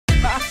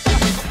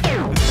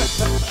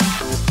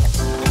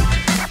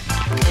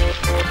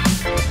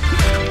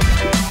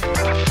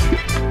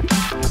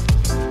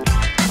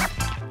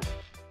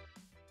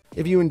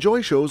If you enjoy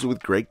shows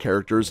with great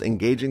characters,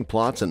 engaging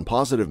plots, and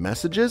positive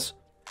messages?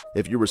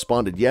 If you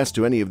responded yes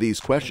to any of these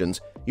questions,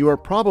 you are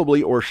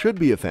probably or should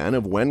be a fan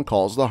of When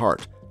Calls the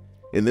Heart.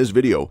 In this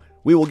video,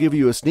 we will give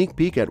you a sneak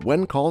peek at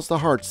When Calls the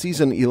Heart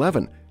Season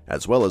 11,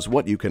 as well as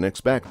what you can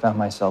expect.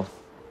 When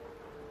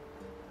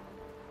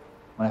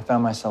I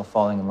found myself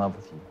falling in love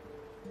with you,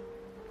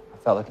 I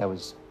felt like I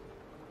was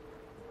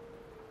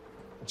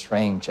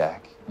betraying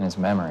Jack in his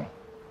memory.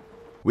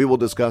 We will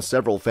discuss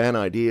several fan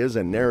ideas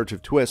and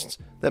narrative twists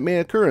that may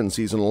occur in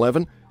Season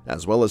 11,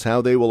 as well as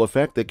how they will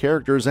affect the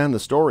characters and the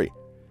story.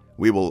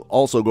 We will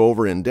also go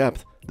over in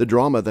depth the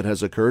drama that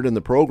has occurred in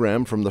the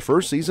program from the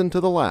first season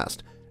to the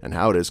last, and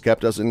how it has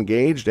kept us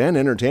engaged and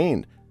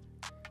entertained.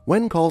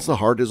 When Calls the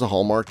Heart is a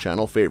Hallmark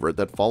Channel favorite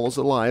that follows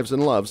the lives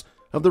and loves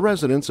of the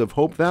residents of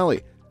Hope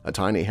Valley, a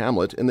tiny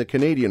hamlet in the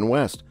Canadian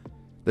West.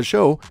 The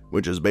show,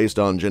 which is based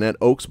on Janette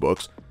Oke's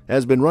books,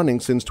 has been running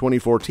since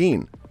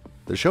 2014.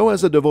 The show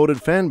has a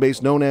devoted fan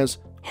base known as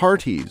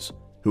Hearties,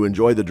 who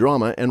enjoy the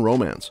drama and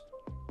romance.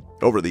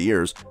 Over the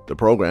years, the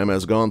program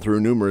has gone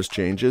through numerous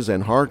changes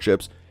and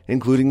hardships,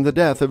 including the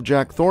death of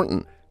Jack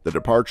Thornton, the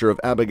departure of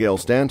Abigail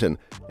Stanton,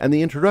 and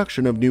the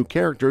introduction of new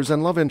characters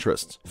and love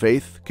interests.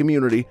 Faith,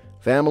 community,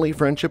 family,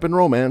 friendship, and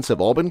romance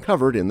have all been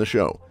covered in the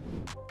show.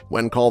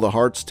 When Call the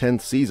Heart's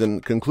 10th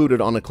season concluded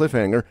on a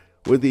cliffhanger,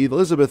 with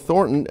Elizabeth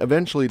Thornton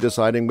eventually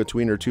deciding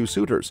between her two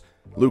suitors,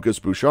 Lucas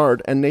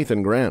Bouchard and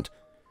Nathan Grant.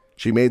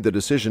 She made the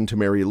decision to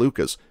marry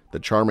Lucas, the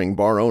charming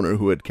bar owner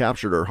who had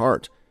captured her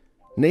heart.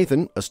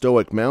 Nathan, a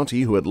stoic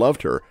Mountie who had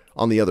loved her,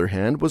 on the other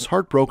hand, was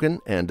heartbroken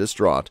and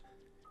distraught.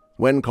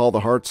 When Call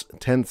the Heart's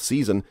 10th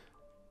season,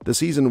 the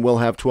season will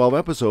have 12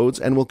 episodes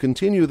and will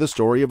continue the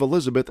story of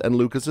Elizabeth and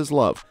Lucas's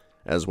love,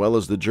 as well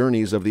as the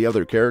journeys of the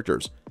other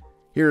characters.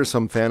 Here are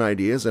some fan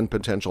ideas and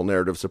potential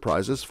narrative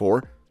surprises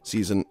for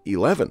Season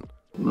 11.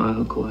 My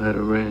uncle had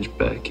a ranch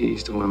back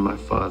east, and when my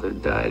father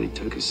died, he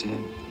took us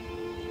in.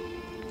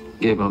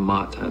 Gave my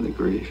ma time to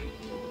grieve.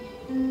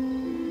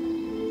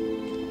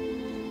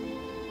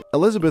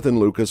 Elizabeth and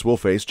Lucas will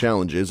face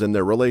challenges in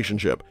their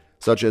relationship,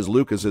 such as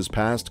Lucas's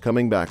past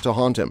coming back to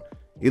haunt him,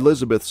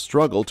 Elizabeth's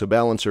struggle to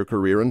balance her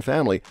career and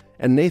family,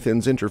 and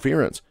Nathan's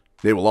interference.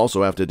 They will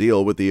also have to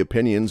deal with the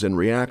opinions and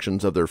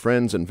reactions of their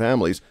friends and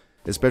families,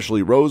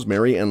 especially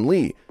Rosemary and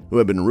Lee, who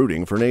have been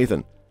rooting for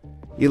Nathan.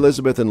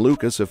 Elizabeth and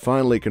Lucas have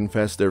finally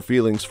confessed their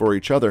feelings for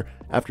each other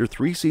after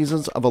 3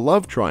 seasons of a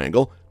love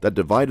triangle that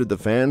divided the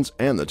fans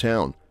and the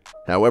town.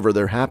 However,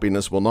 their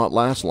happiness will not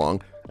last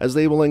long, as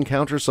they will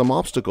encounter some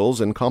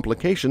obstacles and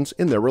complications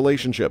in their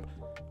relationship.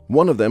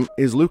 One of them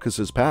is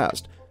Lucas's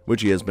past,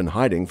 which he has been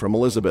hiding from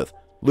Elizabeth.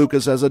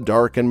 Lucas has a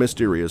dark and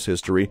mysterious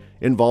history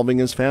involving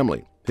his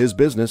family, his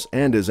business,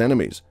 and his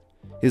enemies.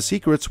 His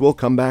secrets will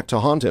come back to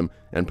haunt him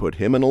and put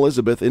him and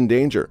Elizabeth in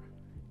danger.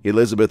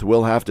 Elizabeth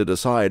will have to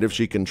decide if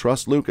she can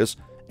trust Lucas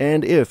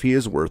and if he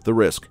is worth the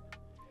risk.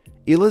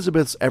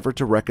 Elizabeth's effort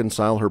to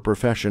reconcile her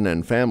profession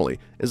and family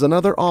is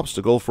another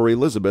obstacle for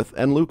Elizabeth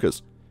and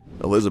Lucas.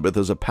 Elizabeth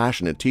is a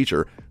passionate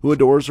teacher who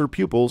adores her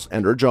pupils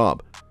and her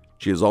job.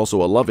 She is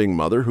also a loving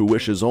mother who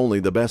wishes only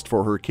the best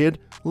for her kid,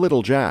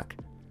 little Jack.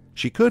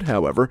 She could,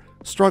 however,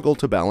 struggle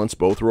to balance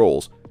both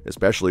roles,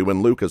 especially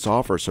when Lucas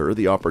offers her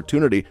the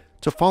opportunity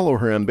to follow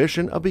her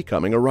ambition of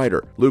becoming a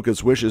writer.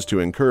 Lucas wishes to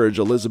encourage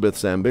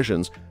Elizabeth's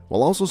ambitions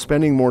while also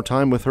spending more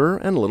time with her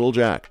and little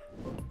Jack.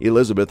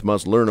 Elizabeth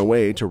must learn a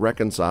way to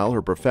reconcile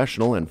her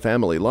professional and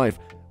family life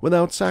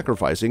without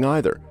sacrificing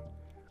either.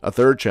 A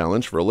third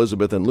challenge for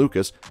Elizabeth and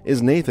Lucas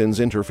is Nathan's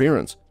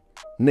interference.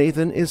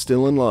 Nathan is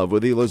still in love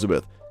with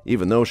Elizabeth,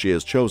 even though she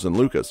has chosen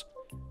Lucas.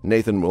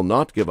 Nathan will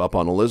not give up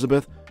on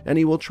Elizabeth, and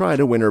he will try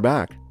to win her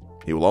back.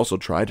 He will also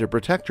try to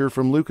protect her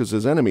from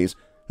Lucas's enemies,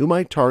 who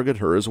might target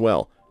her as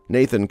well.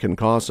 Nathan can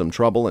cause some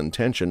trouble and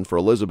tension for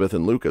Elizabeth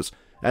and Lucas,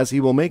 as he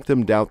will make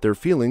them doubt their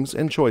feelings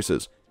and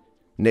choices.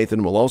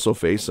 Nathan will also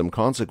face some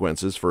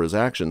consequences for his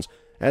actions,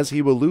 as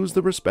he will lose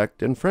the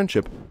respect and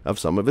friendship of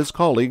some of his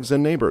colleagues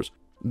and neighbors.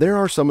 There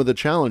are some of the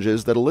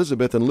challenges that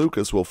Elizabeth and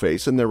Lucas will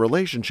face in their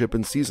relationship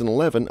in Season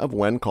 11 of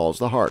When Calls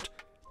the Heart.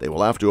 They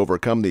will have to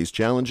overcome these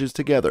challenges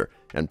together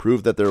and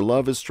prove that their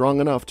love is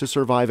strong enough to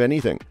survive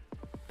anything.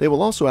 They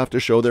will also have to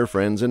show their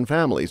friends and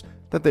families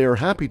that they are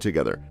happy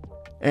together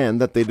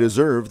and that they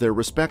deserve their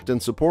respect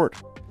and support.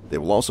 They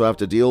will also have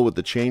to deal with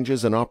the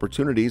changes and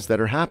opportunities that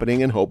are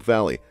happening in Hope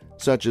Valley,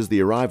 such as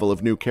the arrival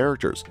of new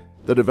characters,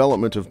 the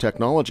development of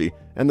technology,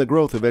 and the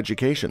growth of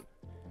education.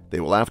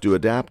 They will have to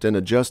adapt and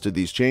adjust to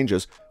these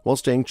changes while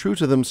staying true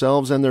to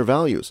themselves and their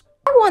values.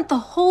 I want the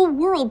whole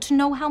world to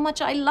know how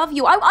much I love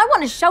you. I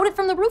want to shout it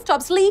from the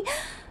rooftops, Lee.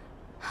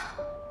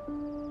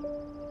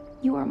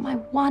 You are my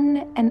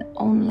one and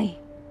only.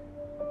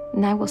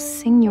 And I will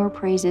sing your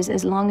praises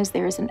as long as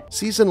there is an...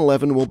 Season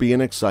 11 will be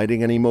an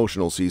exciting and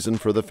emotional season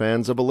for the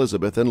fans of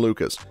Elizabeth and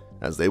Lucas,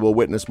 as they will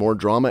witness more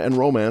drama and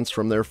romance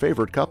from their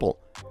favorite couple.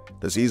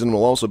 The season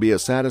will also be a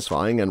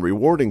satisfying and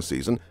rewarding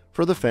season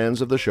for the fans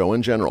of the show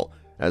in general,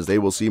 as they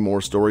will see more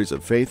stories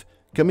of faith,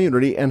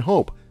 community, and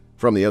hope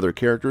from the other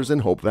characters in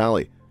Hope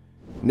Valley.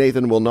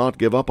 Nathan will not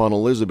give up on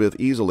Elizabeth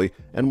easily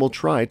and will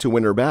try to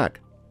win her back.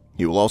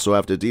 He will also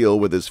have to deal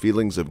with his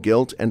feelings of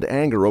guilt and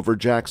anger over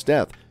Jack's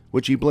death,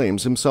 which he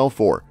blames himself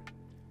for.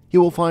 He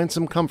will find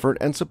some comfort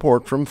and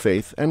support from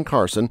Faith and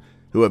Carson,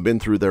 who have been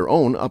through their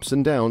own ups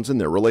and downs in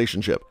their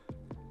relationship.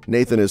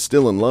 Nathan is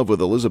still in love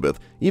with Elizabeth,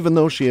 even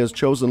though she has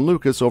chosen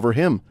Lucas over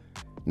him.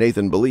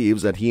 Nathan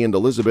believes that he and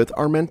Elizabeth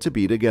are meant to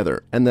be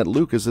together and that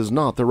Lucas is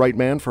not the right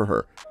man for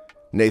her.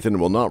 Nathan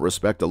will not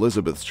respect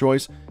Elizabeth's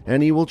choice,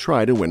 and he will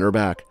try to win her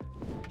back.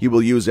 He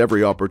will use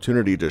every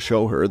opportunity to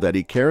show her that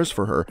he cares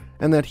for her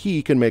and that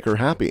he can make her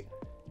happy.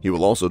 He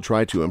will also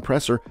try to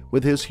impress her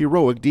with his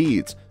heroic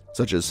deeds,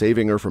 such as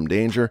saving her from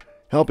danger,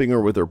 helping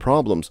her with her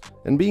problems,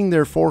 and being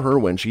there for her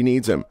when she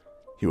needs him.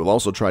 He will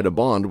also try to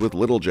bond with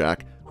little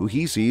Jack, who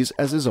he sees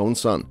as his own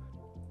son.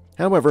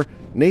 However,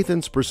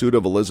 Nathan's pursuit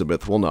of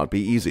Elizabeth will not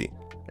be easy,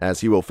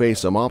 as he will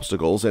face some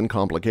obstacles and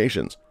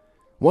complications.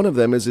 One of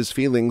them is his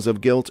feelings of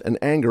guilt and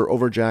anger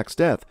over Jack's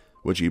death,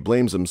 which he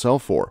blames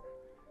himself for.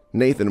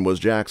 Nathan was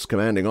Jack's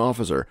commanding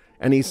officer,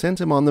 and he sent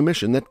him on the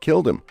mission that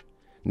killed him.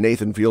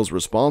 Nathan feels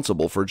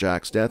responsible for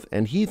Jack's death,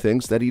 and he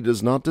thinks that he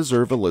does not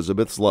deserve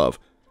Elizabeth's love.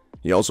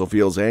 He also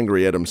feels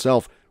angry at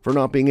himself for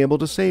not being able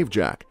to save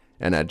Jack,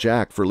 and at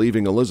Jack for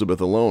leaving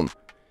Elizabeth alone.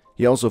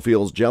 He also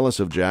feels jealous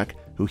of Jack,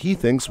 who he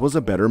thinks was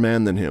a better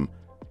man than him.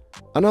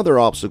 Another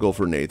obstacle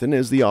for Nathan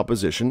is the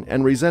opposition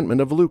and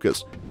resentment of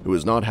Lucas, who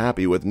is not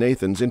happy with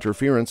Nathan's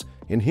interference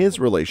in his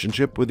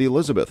relationship with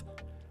Elizabeth.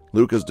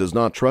 Lucas does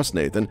not trust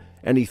Nathan,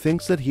 and he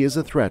thinks that he is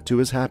a threat to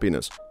his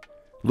happiness.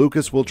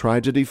 Lucas will try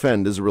to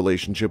defend his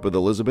relationship with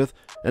Elizabeth,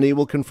 and he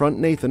will confront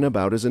Nathan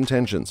about his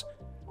intentions.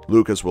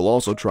 Lucas will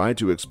also try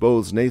to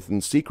expose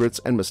Nathan's secrets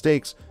and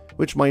mistakes,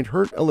 which might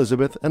hurt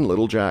Elizabeth and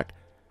little Jack.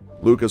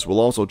 Lucas will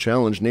also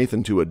challenge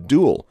Nathan to a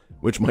duel,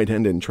 which might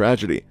end in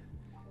tragedy.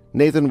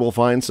 Nathan will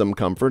find some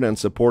comfort and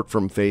support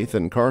from Faith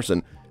and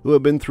Carson, who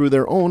have been through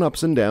their own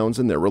ups and downs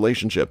in their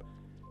relationship.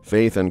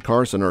 Faith and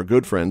Carson are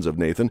good friends of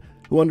Nathan,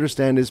 who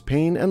understand his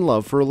pain and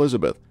love for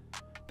Elizabeth.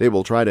 They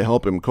will try to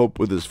help him cope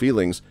with his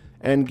feelings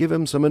and give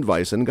him some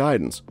advice and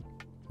guidance.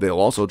 They'll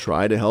also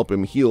try to help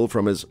him heal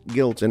from his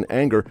guilt and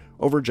anger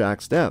over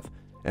Jack's death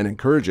and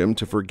encourage him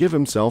to forgive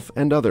himself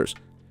and others.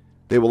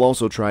 They will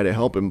also try to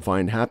help him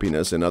find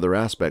happiness in other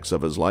aspects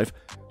of his life,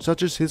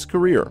 such as his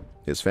career,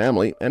 his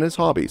family, and his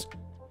hobbies.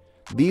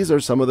 These are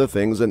some of the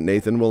things that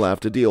Nathan will have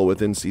to deal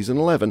with in Season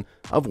 11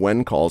 of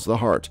When Calls the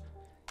Heart.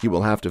 He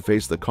will have to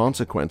face the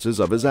consequences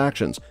of his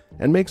actions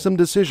and make some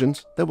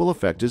decisions that will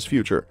affect his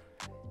future.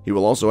 He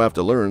will also have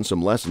to learn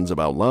some lessons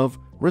about love,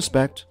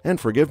 respect, and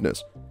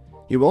forgiveness.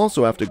 He will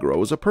also have to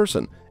grow as a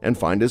person and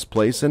find his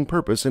place and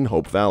purpose in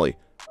Hope Valley.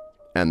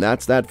 And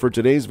that's that for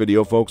today's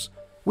video, folks.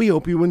 We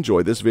hope you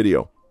enjoyed this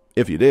video.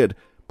 If you did,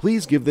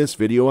 please give this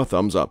video a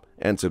thumbs up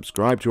and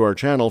subscribe to our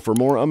channel for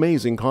more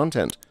amazing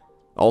content.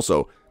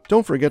 Also,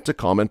 don't forget to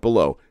comment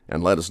below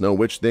and let us know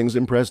which things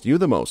impressed you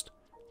the most.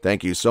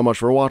 Thank you so much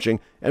for watching,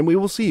 and we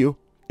will see you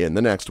in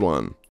the next one.